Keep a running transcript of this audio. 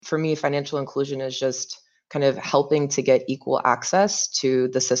for me, financial inclusion is just kind of helping to get equal access to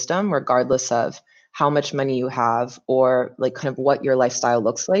the system, regardless of how much money you have or like kind of what your lifestyle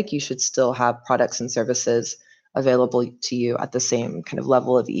looks like. You should still have products and services available to you at the same kind of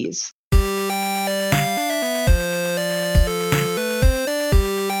level of ease.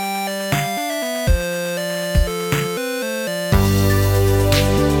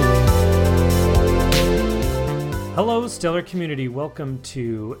 Hello, Stellar community. Welcome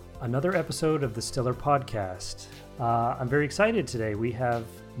to another episode of the Stellar Podcast. I'm very excited today. We have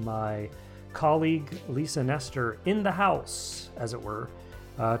my colleague, Lisa Nestor, in the house, as it were,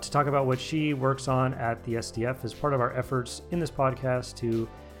 to talk about what she works on at the SDF as part of our efforts in this podcast to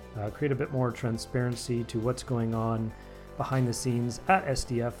create a bit more transparency to what's going on behind the scenes at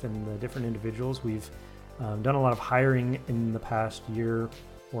SDF and the different individuals. We've done a lot of hiring in the past year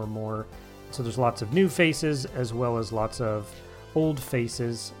or more. So there's lots of new faces as well as lots of old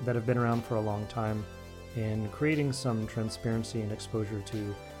faces that have been around for a long time, and creating some transparency and exposure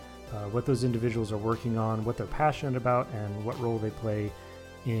to what those individuals are working on, what they're passionate about, and what role they play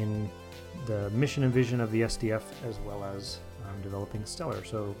in the mission and vision of the SDF, as well as developing Stellar.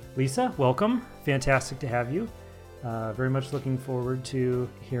 So Lisa, welcome. Fantastic to have you. Very much looking forward to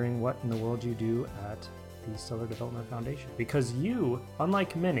hearing what in the world you do at the Stellar Development Foundation, because you,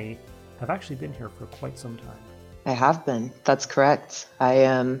 unlike many, have actually been here for quite some time. I have been. That's correct. I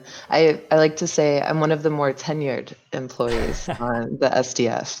am. I like to say I'm one of the more tenured employees on the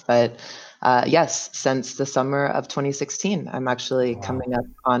SDF. But yes, since the summer of 2016, I'm actually coming up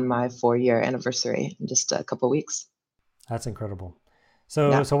on my 4-year anniversary in just a couple weeks. That's incredible.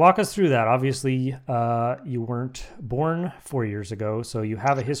 So walk us through that. Obviously, you weren't born 4 years ago, so you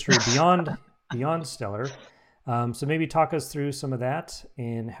have a history beyond Stellar. So maybe talk us through some of that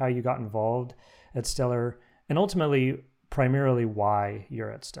and how you got involved at Stellar, and ultimately, primarily why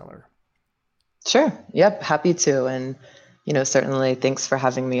you're at Stellar. Sure. Yep. Happy to. And, certainly thanks for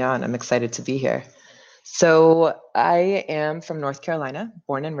having me on. I'm excited to be here. So I am from North Carolina,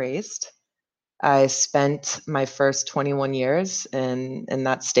 born and raised. I spent my first 21 years in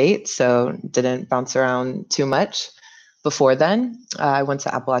that state, so didn't bounce around too much. Before then, I went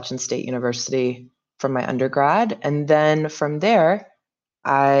to Appalachian State University from my undergrad. And then from there,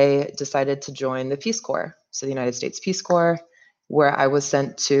 I decided to join the Peace Corps, so the United States Peace Corps, where I was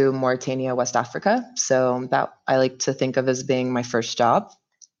sent to Mauritania, West Africa. So that I like to think of as being my first job.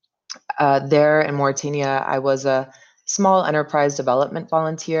 There in Mauritania, I was a small enterprise development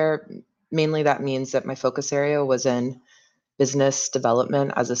volunteer. Mainly that means that my focus area was in business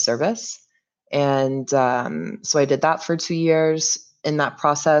development as a service. And so I did that for 2 years. In that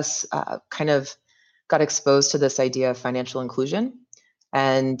process, kind of got exposed to this idea of financial inclusion.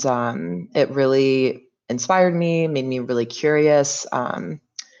 And it really inspired me, made me really curious. While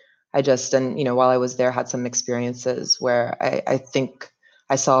I was there, had some experiences where I think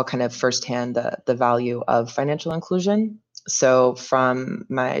I saw kind of firsthand the value of financial inclusion. So from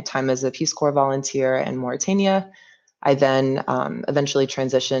my time as a Peace Corps volunteer in Mauritania, I then eventually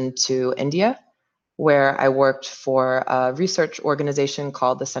transitioned to India, where I worked for a research organization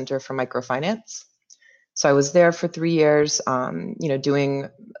called the Center for Microfinance. So I was there for 3 years, doing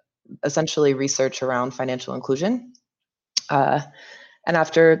essentially research around financial inclusion. And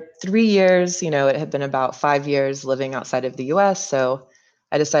after 3 years, it had been about 5 years living outside of the US. So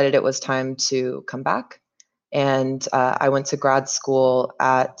I decided it was time to come back. And I went to grad school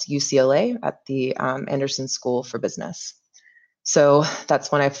at UCLA at the Anderson School for Business. So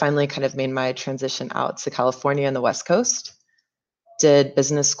that's when I finally kind of made my transition out to California and the West Coast. Did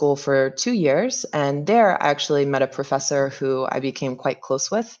business school for 2 years, and there I actually met a professor who I became quite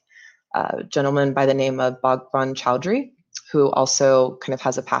close with, a gentleman by the name of Bhagwan Chowdhury, who also kind of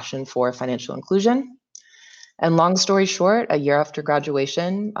has a passion for financial inclusion. And long story short, a year after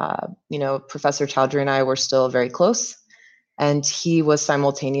graduation, Professor Chowdhury and I were still very close, and he was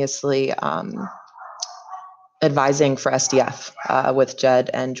simultaneously advising for SDF with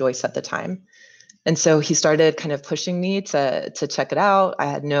Jed and Joyce at the time. And so he started kind of pushing me to check it out. I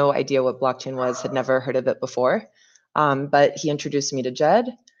had no idea what blockchain was, had never heard of it before. But he introduced me to Jed,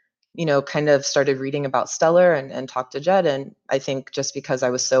 kind of started reading about Stellar and talked to Jed. And I think just because I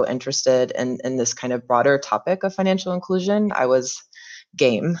was so interested in this kind of broader topic of financial inclusion, I was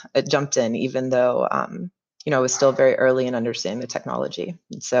game. It jumped in, even though, I was still very early in understanding the technology.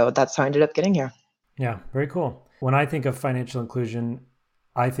 And so that's how I ended up getting here. Yeah, very cool. When I think of financial inclusion,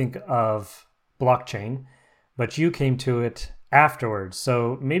 I think of blockchain, but you came to it afterwards.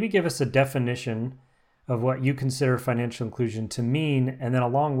 So maybe give us a definition of what you consider financial inclusion to mean. And then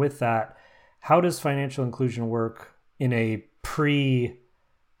along with that, how does financial inclusion work in a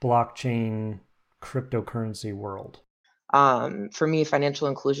blockchain cryptocurrency world? For me, financial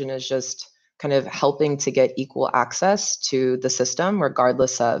inclusion is just kind of helping to get equal access to the system,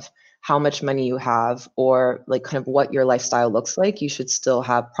 regardless of how much money you have or like kind of what your lifestyle looks like. You should still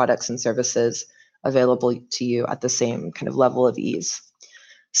have products and services available to you at the same kind of level of ease.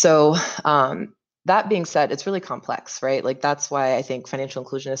 So, that being said, it's really complex, right? Like that's why I think financial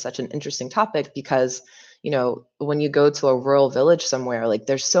inclusion is such an interesting topic because, when you go to a rural village somewhere, like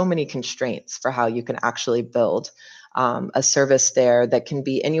there's so many constraints for how you can actually build a service there that can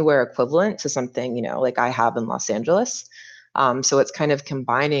be anywhere equivalent to something, like I have in Los Angeles. So it's kind of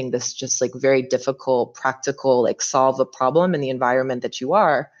combining this just like very difficult, practical, like solve a problem in the environment that you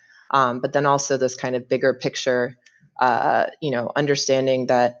are, but then also this kind of bigger picture, understanding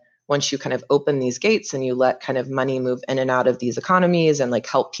that once you kind of open these gates and you let kind of money move in and out of these economies and like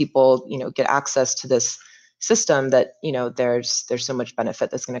help people, get access to this system that, there's so much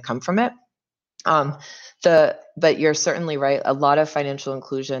benefit that's going to come from it. Um, but you're certainly right. A lot of financial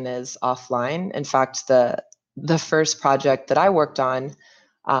inclusion is offline. In fact, the first project that I worked on,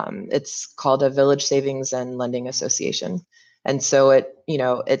 it's called a Village Savings and Lending Association, and so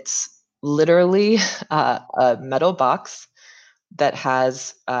it's literally a metal box that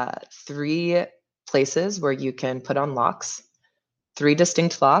has three places where you can put on locks, three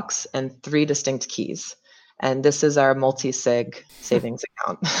distinct locks, and three distinct keys. And this is our multi-sig savings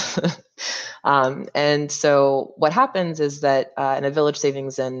account. And so what happens is that in a village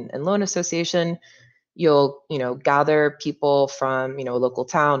savings and loan association, you'll gather people from a local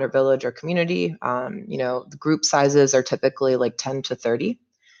town or village or community. The group sizes are typically like 10 to 30,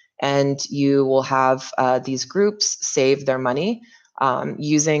 and you will have these groups save their money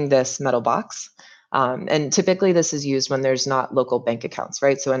using this metal box. And typically this is used when there's not local bank accounts,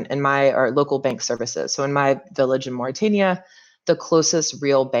 right? So in my, or local bank services. So in my village in Mauritania, the closest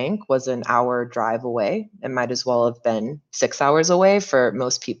real bank was an hour drive away. It might as well have been 6 hours away. For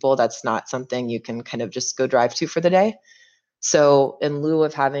most people, that's not something you can kind of just go drive to for the day. So in lieu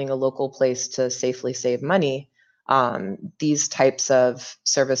of having a local place to safely save money, these types of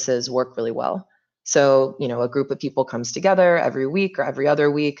services work really well. So, a group of people comes together every week or every other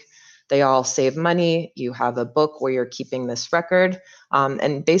week. They all save money. You have a book where you're keeping this record.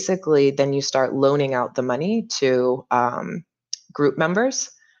 And basically, then you start loaning out the money to group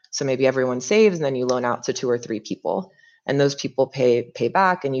members. So maybe everyone saves and then you loan out to two or three people. And those people pay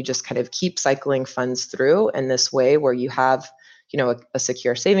back, and you just kind of keep cycling funds through in this way where you have, a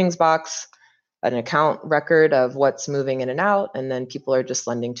secure savings box, an account record of what's moving in and out, and then people are just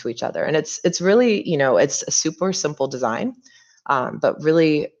lending to each other. And it's really, it's a super simple design, but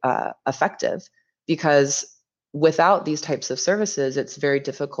really effective, because without these types of services, it's very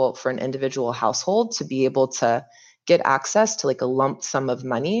difficult for an individual household to be able to get access to like a lump sum of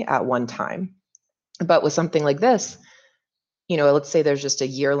money at one time. But with something like this, let's say there's just a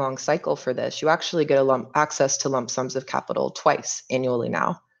year-long cycle for this, you actually get access to lump sums of capital twice annually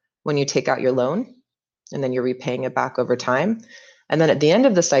now, when you take out your loan and then you're repaying it back over time. And then at the end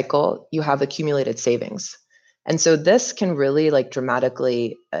of the cycle, you have accumulated savings. And so this can really like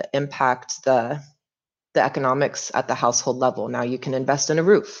dramatically impact the economics at the household level. Now you can invest in a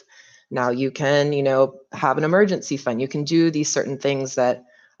roof. Now you can, have an emergency fund. You can do these certain things that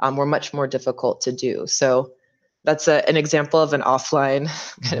were much more difficult to do. So that's an example of an offline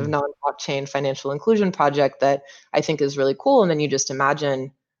kind of non-blockchain financial inclusion project that I think is really cool. And then you just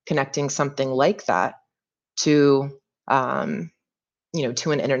imagine connecting something like that to, to an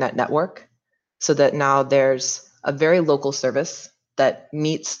internet network, so that now there's a very local service that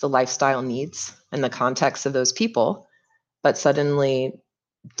meets the lifestyle needs and the context of those people, but suddenly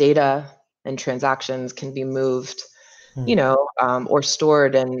data and transactions can be moved, or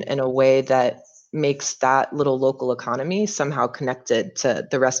stored in a way that makes that little local economy somehow connected to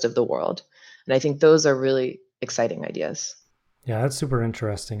the rest of the world. And I think those are really exciting ideas. Yeah, that's super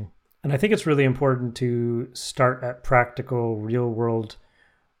interesting. And I think it's really important to start at practical, real world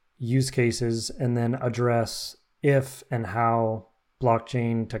use cases and then address if and how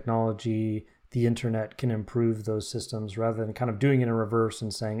blockchain technology, the internet can improve those systems, rather than kind of doing it in reverse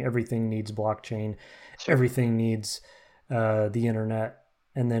and saying everything needs blockchain, Sure. everything needs the internet,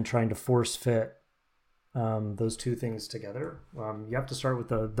 and then trying to force fit those two things together. You have to start with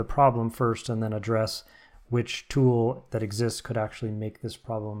the problem first and then address which tool that exists could actually make this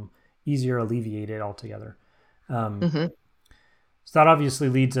problem easier, alleviate it altogether. Mm-hmm. So that obviously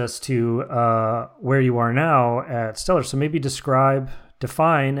leads us to where you are now at Stellar. So maybe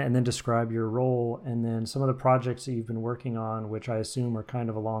define, and then describe your role, and then some of the projects that you've been working on, which I assume are kind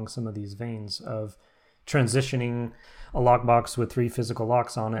of along some of these veins of transitioning a lockbox with 3 physical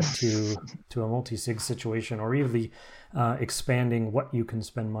locks on it to a multi-sig situation, or really expanding what you can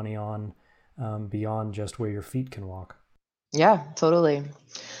spend money on beyond just where your feet can walk. Yeah, totally.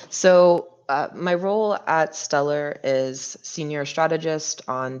 So, my role at Stellar is senior strategist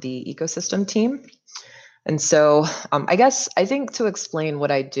on the ecosystem team. And so, I think to explain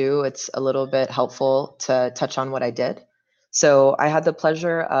what I do, it's a little bit helpful to touch on what I did. So, I had the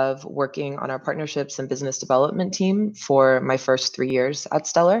pleasure of working on our partnerships and business development team for my first 3 years at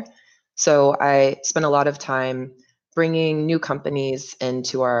Stellar. So, I spent a lot of time bringing new companies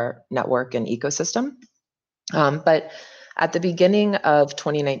into our network and ecosystem. But at the beginning of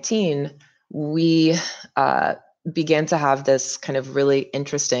 2019, we began to have this kind of really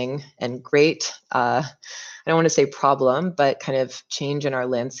interesting and great, I don't want to say problem, but kind of change in our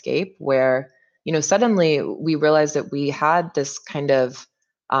landscape where, suddenly we realized that we had this kind of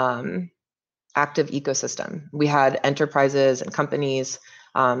active ecosystem. We had enterprises and companies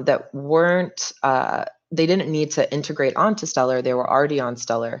that weren't, they didn't need to integrate onto Stellar, they were already on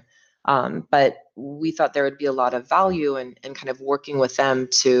Stellar. But we thought there would be a lot of value in kind of working with them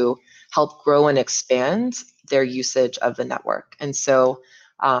to help grow and expand their usage of the network. And so,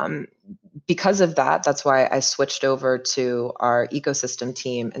 because of that, that's why I switched over to our ecosystem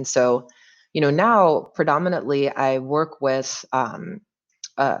team. And so, now predominantly I work with a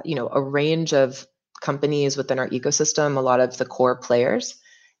range of companies within our ecosystem, a lot of the core players,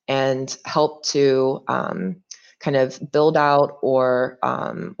 and help to kind of build out or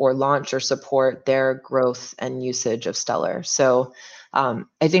launch or support their growth and usage of Stellar. So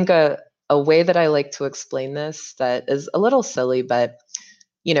I think a way that I like to explain this that is a little silly, but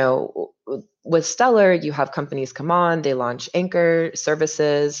with Stellar, you have companies come on, they launch anchor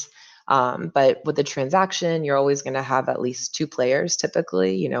services. But with a transaction, you're always going to have at least two players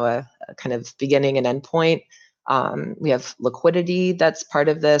typically, a kind of beginning and end point. We have liquidity that's part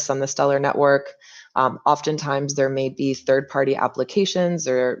of this on the Stellar network. Oftentimes there may be third-party applications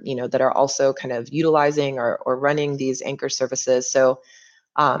or, that are also kind of utilizing or running these anchor services. So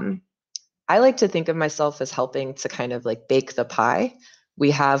I like to think of myself as helping to kind of like bake the pie.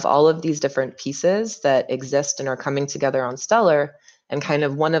 We have all of these different pieces that exist and are coming together on Stellar. And kind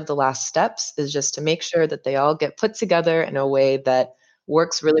of one of the last steps is just to make sure that they all get put together in a way that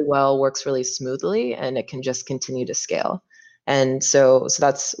works really well, works really smoothly, and it can just continue to scale. And so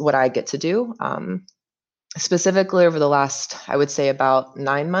that's what I get to do. Specifically over the last, I would say about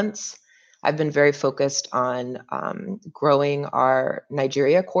 9 months, I've been very focused on growing our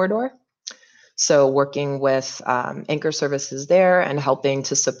Nigeria corridor. So working with anchor services there and helping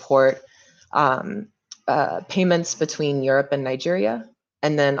to support payments between Europe and Nigeria,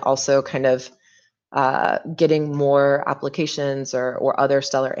 and then also kind of getting more applications or other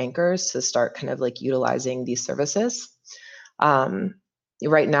Stellar anchors to start kind of like utilizing these services.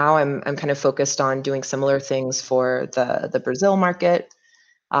 Right now, I'm kind of focused on doing similar things for the Brazil market,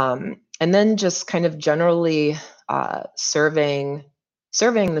 and then just kind of generally serving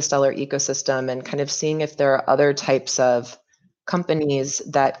the Stellar ecosystem and kind of seeing if there are other types of companies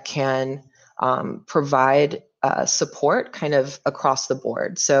that can provide support kind of across the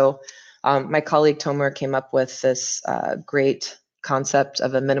board. So my colleague Tomer came up with this great concept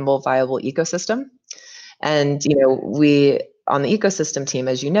of a minimal viable ecosystem. And we on the ecosystem team,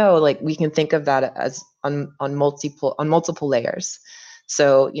 as like we can think of that as on multiple layers.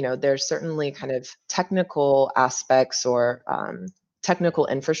 So there's certainly kind of technical aspects or technical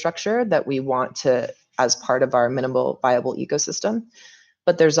infrastructure that we want to as part of our minimal viable ecosystem,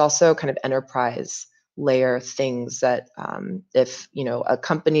 but there's also kind of enterprise layer things that if a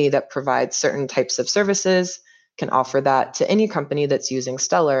company that provides certain types of services can offer that to any company that's using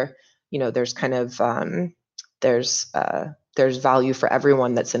Stellar, there's kind of there's value for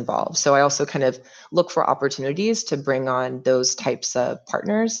everyone that's involved. So I also kind of look for opportunities to bring on those types of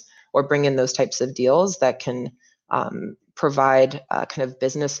partners or bring in those types of deals that can provide kind of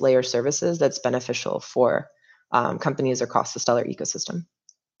business layer services that's beneficial for companies across the Stellar ecosystem.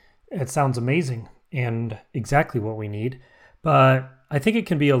 It sounds amazing and exactly what we need. But I think it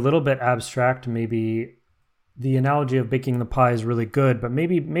can be a little bit abstract. Maybe the analogy of baking the pie is really good, but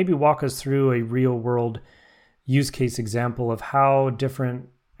maybe walk us through a real world use case example of how different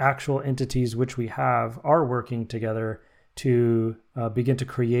actual entities which we have are working together to begin to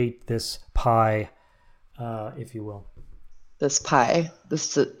create this pie, if you will. This pie,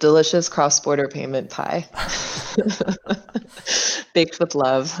 this delicious cross-border payment pie, baked with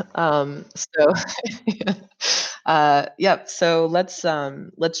love. Yep. So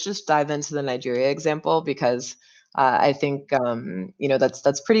let's just dive into the Nigeria example because I think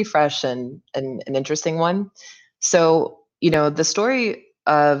that's pretty fresh and an interesting one. So the story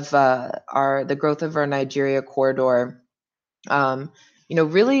of our the growth of our Nigeria corridor um,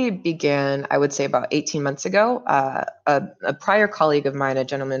 really began, I would say, about 18 months ago. A prior colleague of mine, a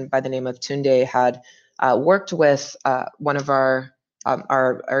gentleman by the name of Tunde, had worked with one of our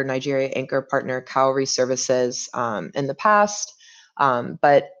Nigeria anchor partner, Cowrie Services, in the past.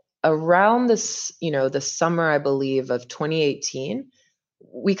 But around the summer, I believe, of 2018,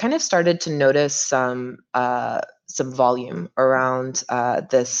 we kind of started to notice some volume around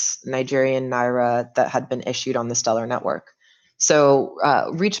this Nigerian naira that had been issued on the Stellar network. So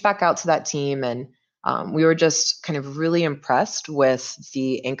reached back out to that team, and we were just kind of really impressed with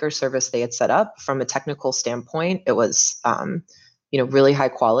the anchor service they had set up. From a technical standpoint, it was really high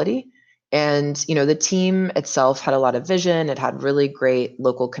quality. And the team itself had a lot of vision. It had really great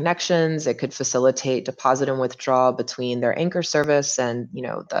local connections. It could facilitate deposit and withdrawal between their anchor service and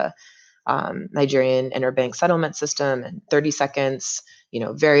the Nigerian interbank settlement system in 30 seconds.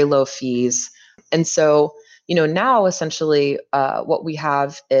 Very low fees. And so now essentially what we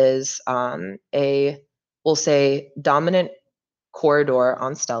have is we'll say, dominant corridor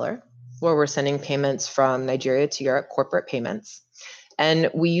on Stellar, where we're sending payments from Nigeria to Europe, corporate payments.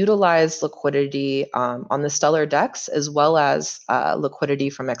 And we utilize liquidity on the Stellar DEX, as well as liquidity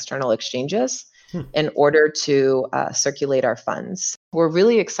from external exchanges in order to circulate our funds. We're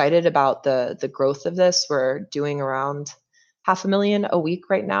really excited about the growth of this. We're doing around 500,000 a week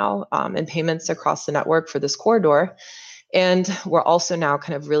right now in payments across the network for this corridor. And we're also now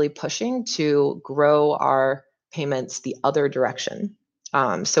kind of really pushing to grow our payments the other direction.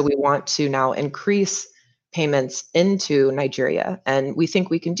 So we want to now increase payments into Nigeria. And we think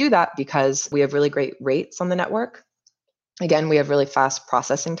we can do that because we have really great rates on the network. Again, we have really fast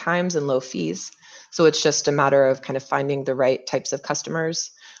processing times and low fees. So it's just a matter of kind of finding the right types of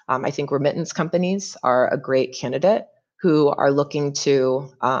customers. I think remittance companies are a great candidate who are looking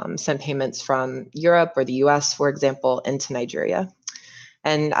to send payments from Europe or the US, for example, into Nigeria.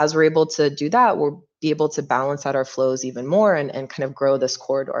 And as we're able to do that, we'll be able to balance out our flows even more and kind of grow this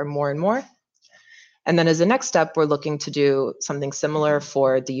corridor more and more. And then as a next step, we're looking to do something similar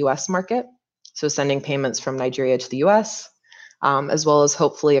for the US market. So sending payments from Nigeria to the US, as well as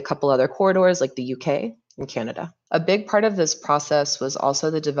hopefully a couple other corridors like the UK and Canada. A big part of this process was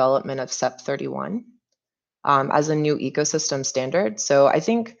also the development of SEP 31 as a new ecosystem standard. So I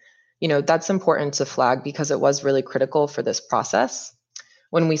think that's important to flag because it was really critical for this process.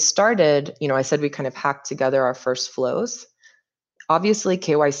 When we started, I said we kind of hacked together our first flows. Obviously,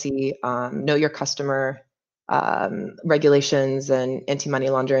 KYC, know your customer regulations and anti-money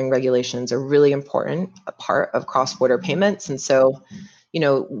laundering regulations are really important, a part of cross-border payments. And so,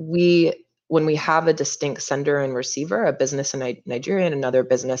 when we have a distinct sender and receiver, a business in Nigeria and another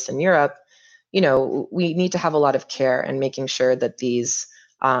business in Europe, we need to have a lot of care in making sure that these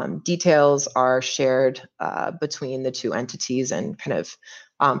details are shared between the two entities and kind of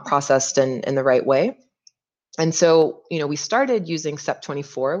processed in the right way. And so, we started using SEP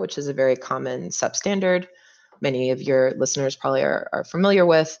 24, which is a very common SEP standard. Many of your listeners probably are familiar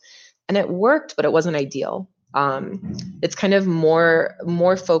with, and it worked, but it wasn't ideal. It's kind of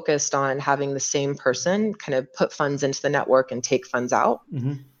more focused on having the same person kind of put funds into the network and take funds out.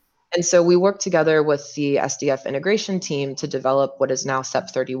 Mm-hmm. And so we worked together with the SDF integration team to develop what is now SEP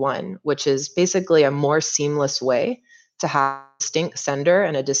 31, which is basically a more seamless way to have a distinct sender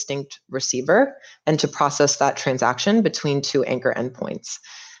and a distinct receiver and to process that transaction between two anchor endpoints.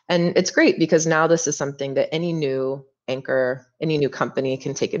 And it's great because now this is something that any new anchor, any new company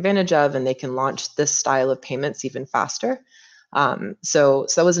can take advantage of, and they can launch this style of payments even faster. So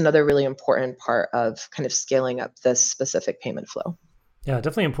that was another really important part of kind of scaling up this specific payment flow. Yeah,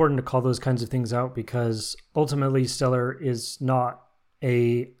 definitely important to call those kinds of things out because ultimately Stellar is not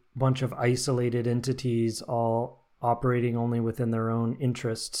a bunch of isolated entities all operating only within their own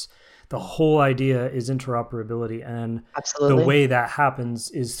interests. The whole idea is interoperability. And the Absolutely. way that happens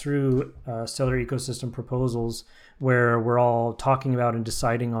is through Stellar ecosystem proposals where we're all talking about and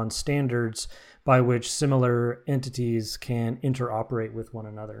deciding on standards by which similar entities can interoperate with one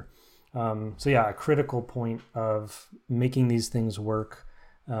another. So yeah, a critical point of making these things work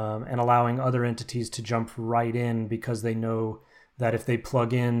and allowing other entities to jump right in because they know that if they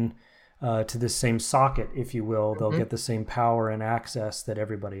plug in to this same socket, if you will, they'll get the same power and access that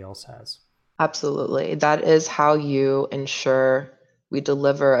everybody else has. Absolutely. That is how you ensure we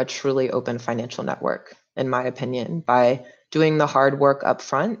deliver a truly open financial network, in my opinion, by doing the hard work up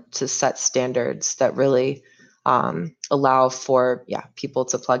front to set standards that really allow for people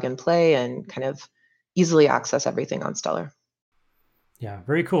to plug and play and kind of easily access everything on Stellar. Yeah,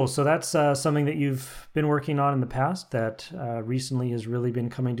 very cool. So that's something that you've been working on in the past that recently has really been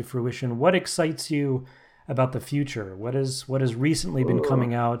coming to fruition. What excites you about the future? What has recently been Ooh.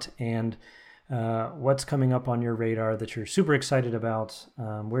 coming out, and what's coming up on your radar that you're super excited about?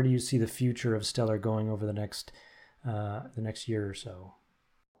 Where do you see the future of Stellar going over the next year or so?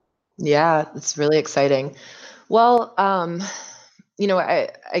 Yeah, it's really exciting. Well, I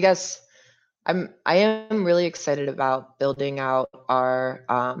guess I am really excited about building out our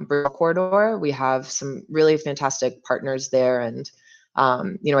Brazil corridor. We have some really fantastic partners there, and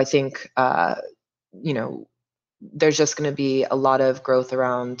I think you know there's just going to be a lot of growth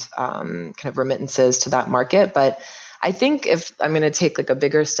around kind of remittances to that market. But I think if I'm going to take like a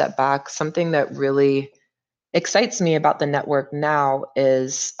bigger step back, something that really excites me about the network now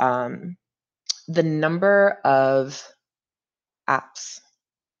is the number of apps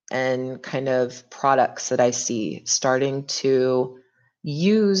and kind of products that I see starting to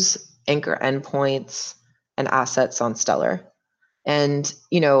use anchor endpoints and assets on Stellar. And,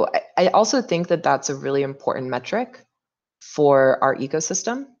 I also think that that's a really important metric for our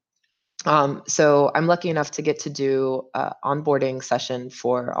ecosystem. So I'm lucky enough to get to do an onboarding session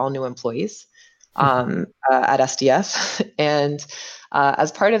for all new employees at SDF. And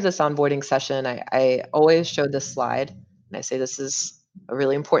as part of this onboarding session, I always show this slide, and I say this is a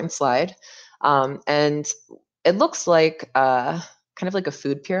really important slide. And it looks like kind of like a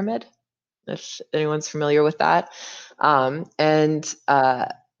food pyramid, if anyone's familiar with that. And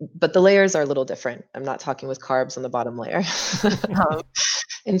but the layers are a little different. I'm not talking with carbs on the bottom layer. um,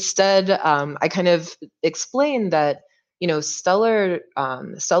 Instead, I kind of explained that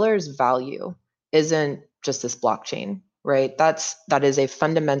Stellar's value isn't just this blockchain, right? That is a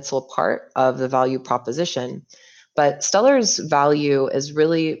fundamental part of the value proposition. But Stellar's value is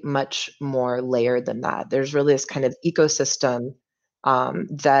really much more layered than that. There's really this kind of ecosystem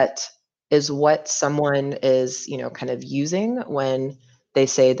that is what someone is, kind of using when they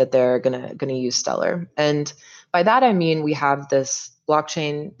say that they're gonna use Stellar. And by that I mean we have this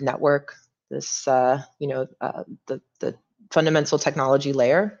blockchain network, this the fundamental technology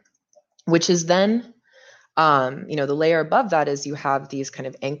layer, which is then the layer above that is you have these kind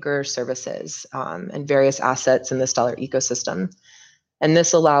of anchor services and various assets in the Stellar ecosystem. And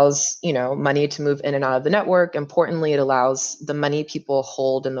this allows, money to move in and out of the network. Importantly, it allows the money people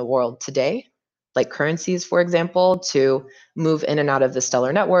hold in the world today, like currencies, for example, to move in and out of the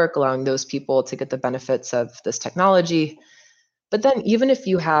Stellar network, allowing those people to get the benefits of this technology. But then, even if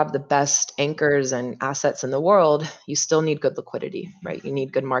you have the best anchors and assets in the world, you still need good liquidity, right? You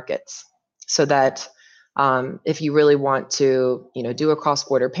need good markets so that if you really want to, do a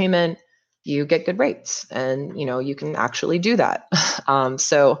cross-border payment, you get good rates, and you can actually do that.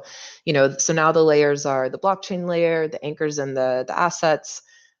 So now the layers are the blockchain layer, the anchors, and the assets,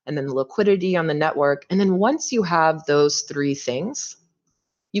 and then the liquidity on the network. And then once you have those three things,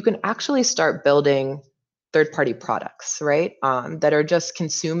 you can actually start building third-party products, right? That are just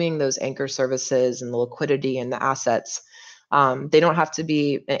consuming those anchor services and the liquidity and the assets. They don't have to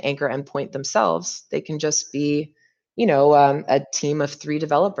be an anchor endpoint themselves. They can just be, a team of 3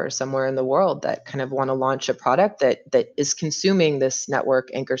 developers somewhere in the world that kind of want to launch a product that is consuming this network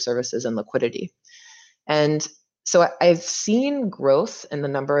anchor services and liquidity. And so I've seen growth in the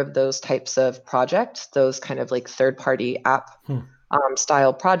number of those types of projects, those kind of like third-party app Hmm.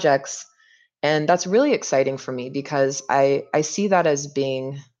 style projects. And that's really exciting for me because I see that as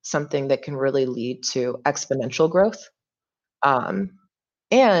being something that can really lead to exponential growth. Um,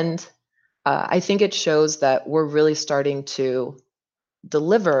 and I think it shows that we're really starting to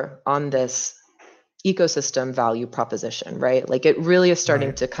deliver on this ecosystem value proposition, right? Like it really is starting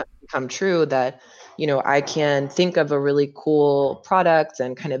Right. to come true that, I can think of a really cool product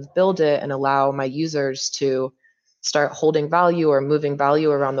and kind of build it and allow my users to start holding value or moving value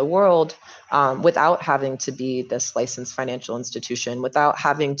around the world without having to be this licensed financial institution, without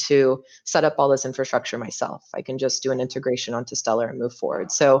having to set up all this infrastructure myself. I can just do an integration onto Stellar and move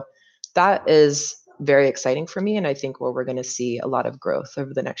forward. So that is very exciting for me. And I think where we're going to see a lot of growth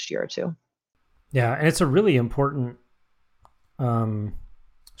over the next year or two. Yeah, and it's a really important um,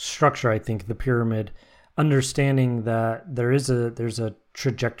 structure. I think the pyramid, understanding that there's a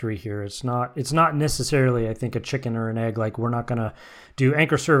trajectory here. It's not necessarily, I think, a chicken or an egg. Like we're not gonna do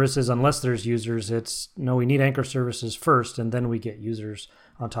anchor services unless there's users. It's no, we need anchor services first, and then we get users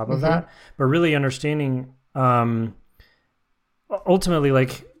on top of Mm-hmm. that. But really understanding ultimately,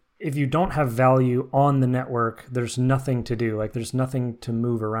 like if you don't have value on the network, there's nothing to do. Like there's nothing to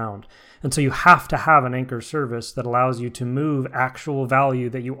move around. And so you have to have an anchor service that allows you to move actual value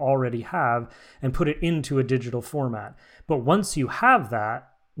that you already have and put it into a digital format. But once you have that,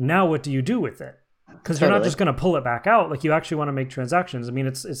 now what do you do with it? Because you're not Totally. just going to pull it back out. Like you actually want to make transactions. I mean,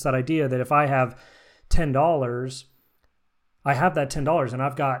 it's that idea that if I have $10, I have that $10 and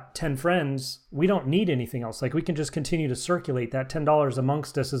I've got 10 friends, we don't need anything else. Like we can just continue to circulate that $10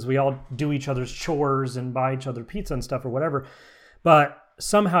 amongst us as we all do each other's chores and buy each other pizza and stuff or whatever. But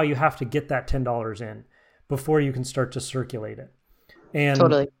somehow you have to get that $10 in before you can start to circulate it. And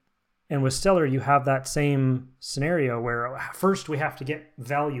Totally. and with Stellar, you have that same scenario where first we have to get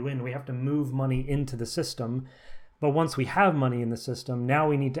value in, we have to move money into the system. But once we have money in the system, now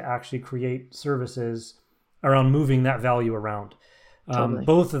we need to actually create services around moving that value around. Totally.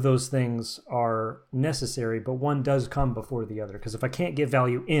 Both of those things are necessary, but one does come before the other. Because if I can't get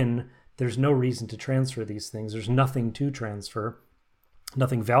value in, there's no reason to transfer these things. There's nothing to transfer,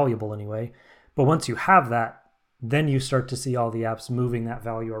 nothing valuable anyway. But once you have that, then you start to see all the apps moving that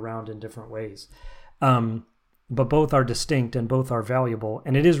value around in different ways. But both are distinct and both are valuable.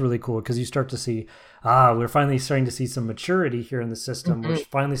 And it is really cool because you start to see, we're finally starting to see some maturity here in the system. Mm-hmm. We're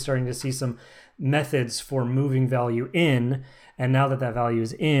finally starting to see some methods for moving value in. And now that that value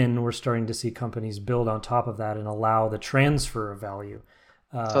is in, we're starting to see companies build on top of that and allow the transfer of value,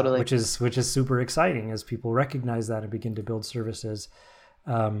 Totally. which is super exciting as people recognize that and begin to build services.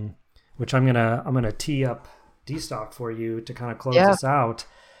 Which I'm gonna tee up DStock for you to kind of close Yeah. this out.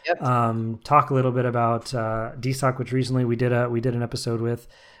 Yep. Talk a little bit about DStock, which recently we did an episode with,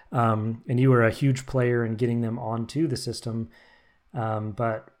 and you were a huge player in getting them onto the system.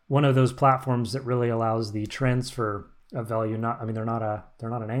 But one of those platforms that really allows the transfer of value. They're not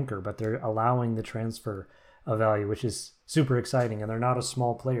an anchor, but they're allowing the transfer of value, which is super exciting. And they're not a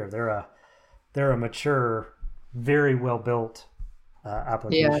small player. They're a mature, very well built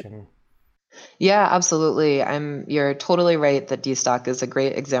application. Yeah, absolutely. You're totally right that DStock is a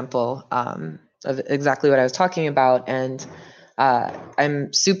great example of exactly what I was talking about, and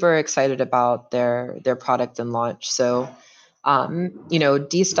I'm super excited about their product and launch. So,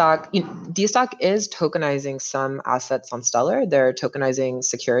 DStock is tokenizing some assets on Stellar. They're tokenizing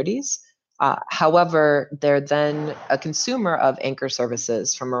securities. However, they're then a consumer of anchor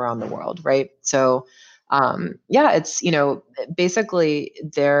services from around the world, right? So, yeah, it's basically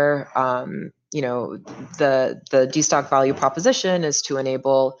their the destock value proposition is to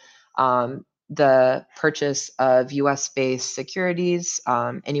enable the purchase of US based securities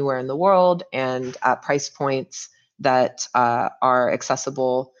anywhere in the world and at price points that are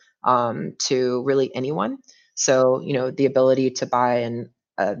accessible to really anyone. So, the ability to buy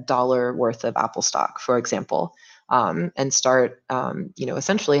a dollar worth of Apple stock, for example, and start,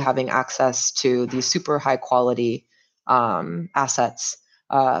 essentially having access to these super high quality assets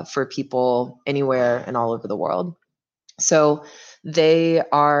for people anywhere and all over the world. So they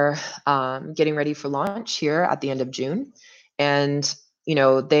are getting ready for launch here at the end of June. And,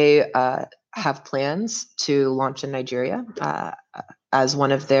 they have plans to launch in Nigeria as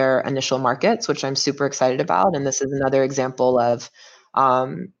one of their initial markets, which I'm super excited about. And this is another example of,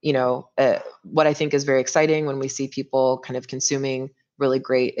 what I think is very exciting when we see people kind of consuming really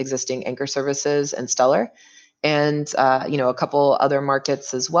great existing anchor services and Stellar, and a couple other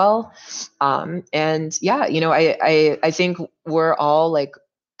markets as well. And yeah, I think we're all like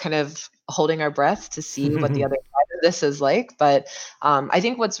kind of holding our breath to see what the other side of this is like. But I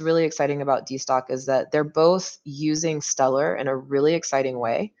think what's really exciting about DStock is that they're both using Stellar in a really exciting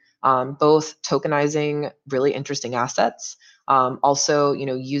way, both tokenizing really interesting assets, also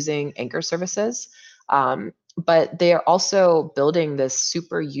using anchor services. But they are also building this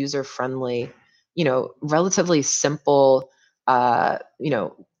super user friendly, relatively simple,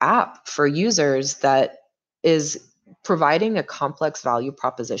 app for users that is providing a complex value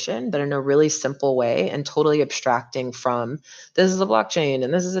proposition, but in a really simple way and totally abstracting from this is a blockchain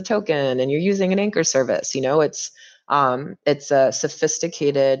and this is a token and you're using an anchor service. It's a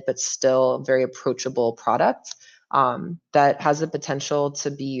sophisticated but still very approachable product that has the potential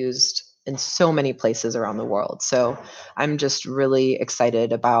to be used in so many places around the world. So I'm just really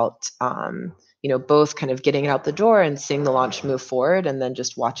excited about both kind of getting it out the door and seeing the launch move forward, and then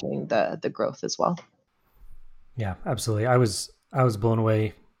just watching the growth as well. Yeah, absolutely. I was blown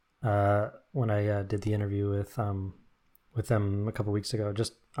away when I did the interview with them a couple weeks ago.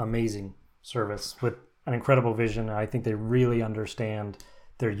 Just amazing service with an incredible vision. I think they really understand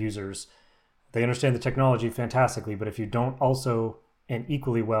their users. They understand the technology fantastically, but if you don't also and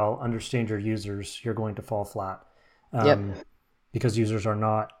equally well understand your users, you're going to fall flat. Yep. Because users are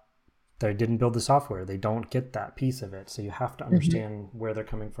not they didn't build the software. They don't get that piece of it. So you have to understand where they're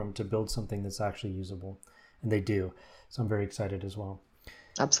coming from to build something that's actually usable. And they do. So I'm very excited as well.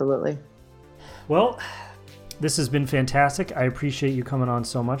 Absolutely. Well, this has been fantastic. I appreciate you coming on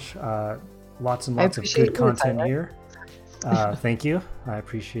so much. Lots and lots of good content here. Thank you. I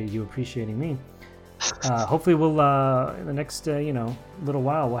appreciate you appreciating me. Hopefully we'll, in the next, little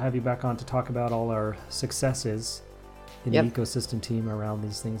while, we'll have you back on to talk about all our successes in the ecosystem team around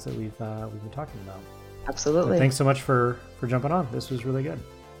these things that we've been talking about. Absolutely. But thanks so much for jumping on. This was really good.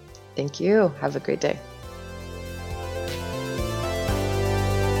 Thank you. Have a great day.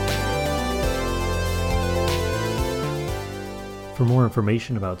 For more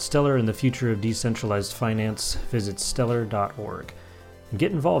information about Stellar and the future of decentralized finance, visit stellar.org and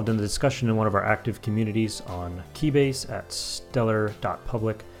get involved in the discussion in one of our active communities on Keybase at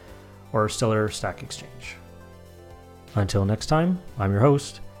stellar.public or Stellar Stack Exchange. Until next time, I'm your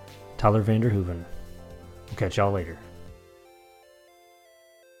host, Tyler Vanderhoeven. We'll catch y'all later.